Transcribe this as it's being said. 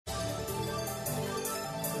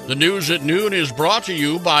The news at noon is brought to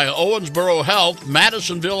you by Owensboro Health,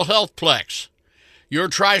 Madisonville Healthplex. Your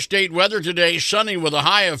tri-state weather today, sunny with a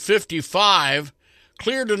high of 55.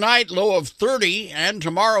 Clear tonight, low of 30. And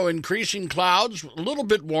tomorrow, increasing clouds, a little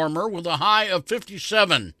bit warmer with a high of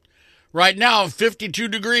 57. Right now, 52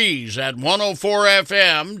 degrees at 104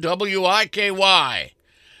 FM WIKY.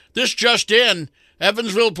 This just in.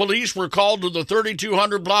 Evansville police were called to the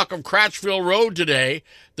 3200 block of Cratchville Road today.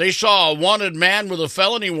 They saw a wanted man with a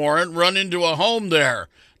felony warrant run into a home there.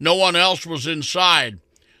 No one else was inside.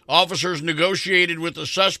 Officers negotiated with the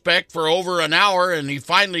suspect for over an hour, and he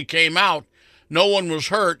finally came out. No one was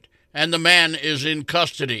hurt, and the man is in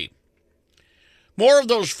custody. More of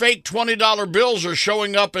those fake $20 bills are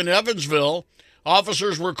showing up in Evansville.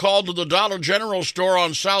 Officers were called to the Dollar General store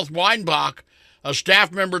on South Weinbach. A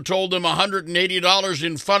staff member told them $180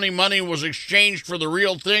 in funny money was exchanged for the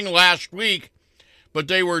real thing last week, but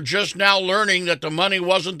they were just now learning that the money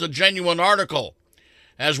wasn't the genuine article.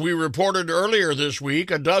 As we reported earlier this week,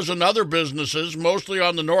 a dozen other businesses, mostly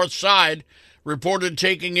on the north side, reported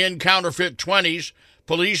taking in counterfeit 20s.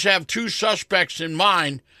 Police have 2 suspects in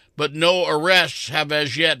mind, but no arrests have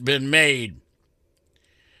as yet been made.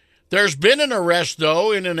 There's been an arrest,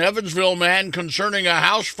 though, in an Evansville man concerning a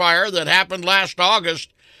house fire that happened last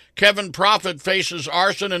August. Kevin Proffitt faces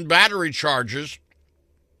arson and battery charges.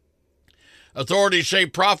 Authorities say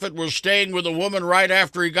Proffitt was staying with a woman right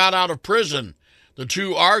after he got out of prison. The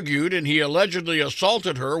two argued, and he allegedly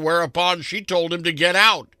assaulted her, whereupon she told him to get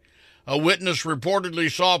out. A witness reportedly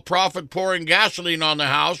saw Proffitt pouring gasoline on the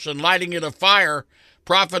house and lighting it afire.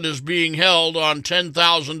 Proffitt is being held on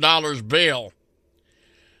 $10,000 bail.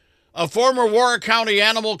 A former Warwick County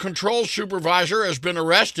Animal Control supervisor has been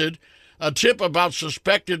arrested. A tip about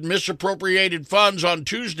suspected misappropriated funds on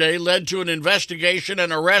Tuesday led to an investigation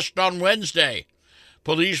and arrest on Wednesday.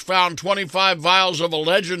 Police found 25 vials of a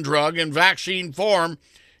Legend drug in vaccine form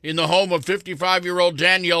in the home of 55-year-old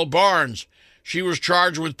Danielle Barnes. She was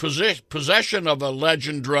charged with possession of a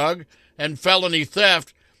Legend drug and felony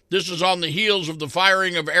theft. This is on the heels of the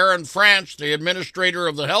firing of Aaron France, the administrator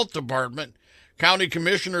of the health department. County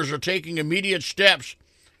commissioners are taking immediate steps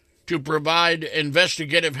to provide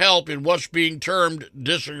investigative help in what's being termed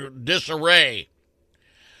disarray.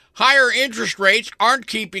 Higher interest rates aren't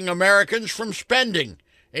keeping Americans from spending.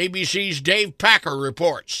 ABC's Dave Packer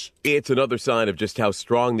reports. It's another sign of just how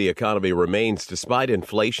strong the economy remains despite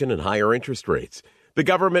inflation and higher interest rates. The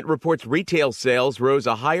government reports retail sales rose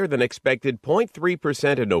a higher than expected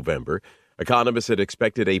 0.3% in November. Economists had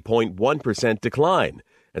expected a 0.1% decline.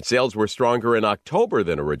 And sales were stronger in October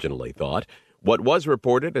than originally thought. What was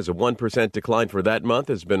reported as a 1% decline for that month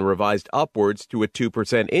has been revised upwards to a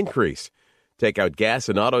 2% increase. Take out gas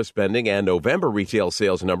and auto spending, and November retail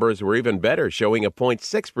sales numbers were even better, showing a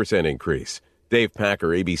 0.6% increase. Dave Packer,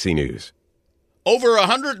 ABC News. Over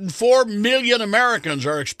 104 million Americans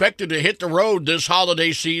are expected to hit the road this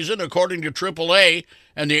holiday season, according to AAA,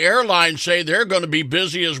 and the airlines say they're going to be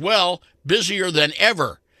busy as well, busier than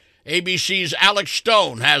ever. ABC's Alex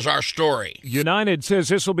Stone has our story. United says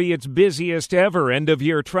this will be its busiest ever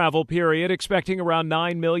end-of-year travel period, expecting around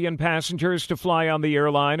 9 million passengers to fly on the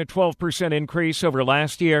airline, a 12% increase over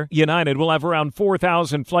last year. United will have around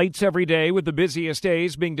 4,000 flights every day, with the busiest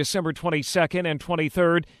days being December 22nd and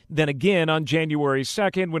 23rd, then again on January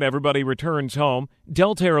 2nd when everybody returns home.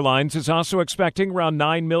 Delta Airlines is also expecting around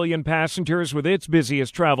 9 million passengers, with its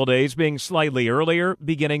busiest travel days being slightly earlier,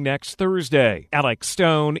 beginning next Thursday. Alex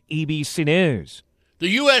Stone, ABC News. The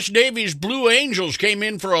U.S. Navy's Blue Angels came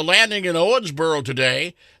in for a landing in Owensboro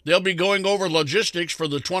today. They'll be going over logistics for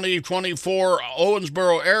the 2024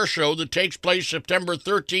 Owensboro Air Show that takes place September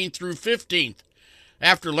 13th through 15th.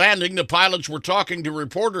 After landing, the pilots were talking to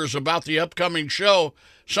reporters about the upcoming show.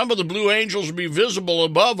 Some of the Blue Angels will be visible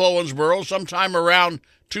above Owensboro sometime around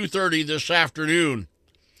 2:30 this afternoon.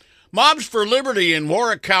 Mobs for Liberty in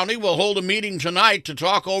Warwick County will hold a meeting tonight to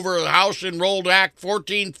talk over the House Enrolled Act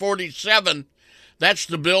 1447. That's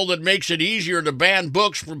the bill that makes it easier to ban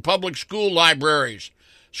books from public school libraries.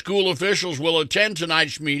 School officials will attend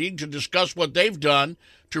tonight's meeting to discuss what they've done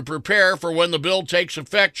to prepare for when the bill takes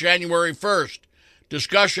effect January 1st.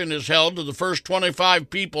 Discussion is held to the first 25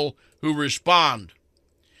 people who respond.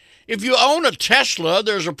 If you own a Tesla,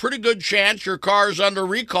 there's a pretty good chance your car's under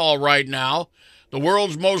recall right now. The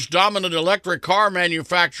world's most dominant electric car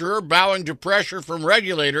manufacturer bowing to pressure from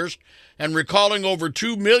regulators and recalling over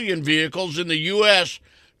 2 million vehicles in the U.S.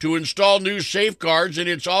 to install new safeguards in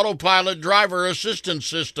its autopilot driver assistance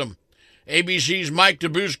system. ABC's Mike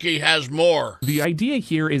Dabuski has more. The idea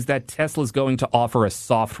here is that Tesla's going to offer a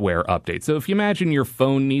software update. So if you imagine your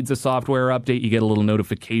phone needs a software update, you get a little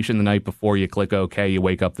notification the night before, you click OK, you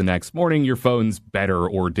wake up the next morning, your phone's better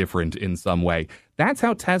or different in some way. That's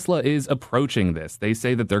how Tesla is approaching this. They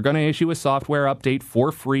say that they're going to issue a software update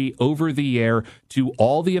for free over the air to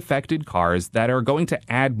all the affected cars that are going to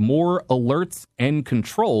add more alerts and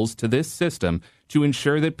controls to this system to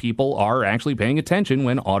ensure that people are actually paying attention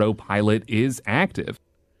when autopilot is active.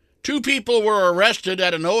 2 people were arrested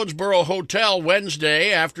at an Owensboro hotel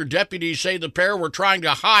Wednesday after deputies say the pair were trying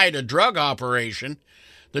to hide a drug operation.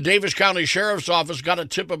 The Davis County Sheriff's Office got a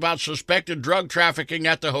tip about suspected drug trafficking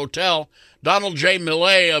at the hotel. Donald J.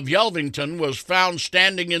 Millay of Yelvington was found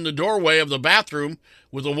standing in the doorway of the bathroom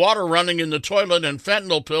with the water running in the toilet and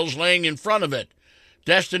fentanyl pills laying in front of it.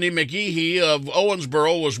 Destiny McGehee of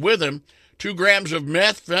Owensboro was with him. 2 grams of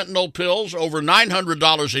meth, fentanyl pills, over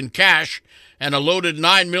 $900 in cash, and a loaded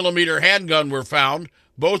 9mm handgun were found.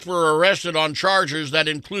 Both were arrested on charges that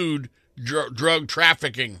include drug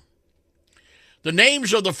trafficking. The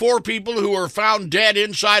names of the 4 people who were found dead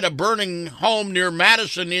inside a burning home near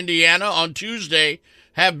Madison, Indiana on Tuesday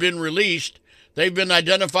have been released. They've been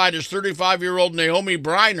identified as 35-year-old Naomi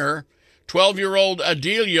Briner, 12-year-old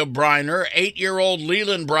Adelia Briner, 8-year-old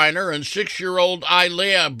Leland Briner, and 6-year-old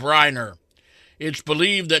Ilea Briner. It's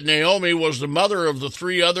believed that Naomi was the mother of the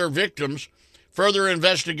 3 other victims. Further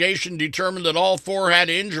investigation determined that all 4 had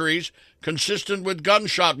injuries consistent with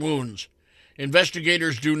gunshot wounds.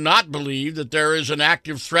 Investigators do not believe that there is an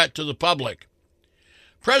active threat to the public.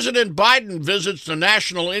 President Biden visits the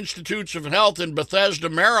National Institutes of Health in Bethesda,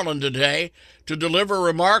 Maryland today to deliver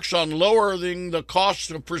remarks on lowering the costs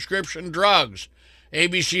of prescription drugs.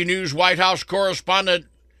 ABC News White House correspondent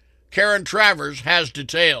Karen Travers has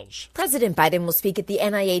details. President Biden will speak at the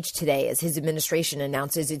NIH today as his administration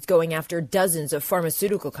announces it's going after dozens of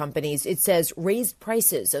pharmaceutical companies. It says raised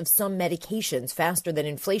prices of some medications faster than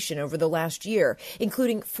inflation over the last year,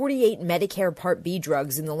 including 48 Medicare Part B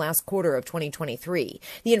drugs in the last quarter of 2023.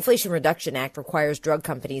 The Inflation Reduction Act requires drug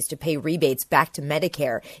companies to pay rebates back to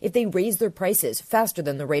Medicare if they raise their prices faster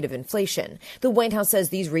than the rate of inflation. The White House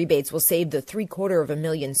says these rebates will save the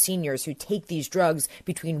 750,000 seniors who take these drugs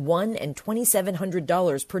between $1,000 and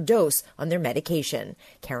 $2,700 per dose on their medication.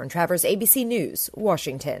 Karen Travers, ABC News,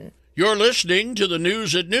 Washington. You're listening to the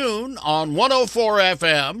news at noon on 104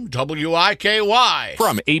 FM WIKY.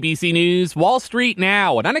 From ABC News, Wall Street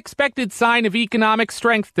Now, an unexpected sign of economic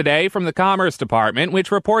strength today from the Commerce Department,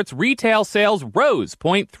 which reports retail sales rose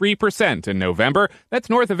 0.3% in November. That's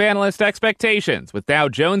north of analyst expectations, with Dow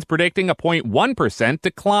Jones predicting a 0.1%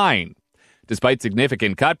 decline. Despite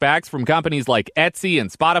significant cutbacks from companies like Etsy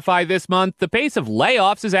and Spotify this month, the pace of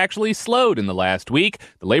layoffs has actually slowed in the last week.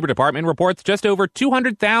 The Labor Department reports just over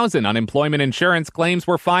 200,000 unemployment insurance claims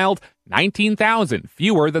were filed, 19,000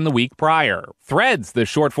 fewer than the week prior. Threads, the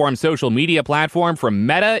short-form social media platform from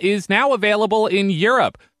Meta, is now available in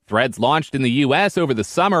Europe. Threads launched in the U.S. over the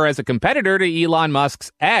summer as a competitor to Elon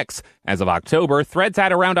Musk's X. As of October, Threads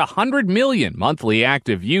had around 100 million monthly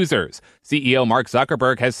active users. CEO Mark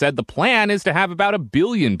Zuckerberg has said the plan is to have about 1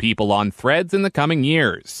 billion people on Threads in the coming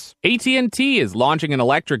years. AT&T is launching an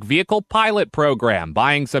electric vehicle pilot program,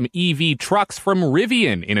 buying some EV trucks from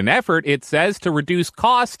Rivian in an effort, it says, to reduce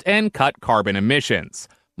cost and cut carbon emissions.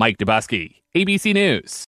 Mike Dabuski, ABC News.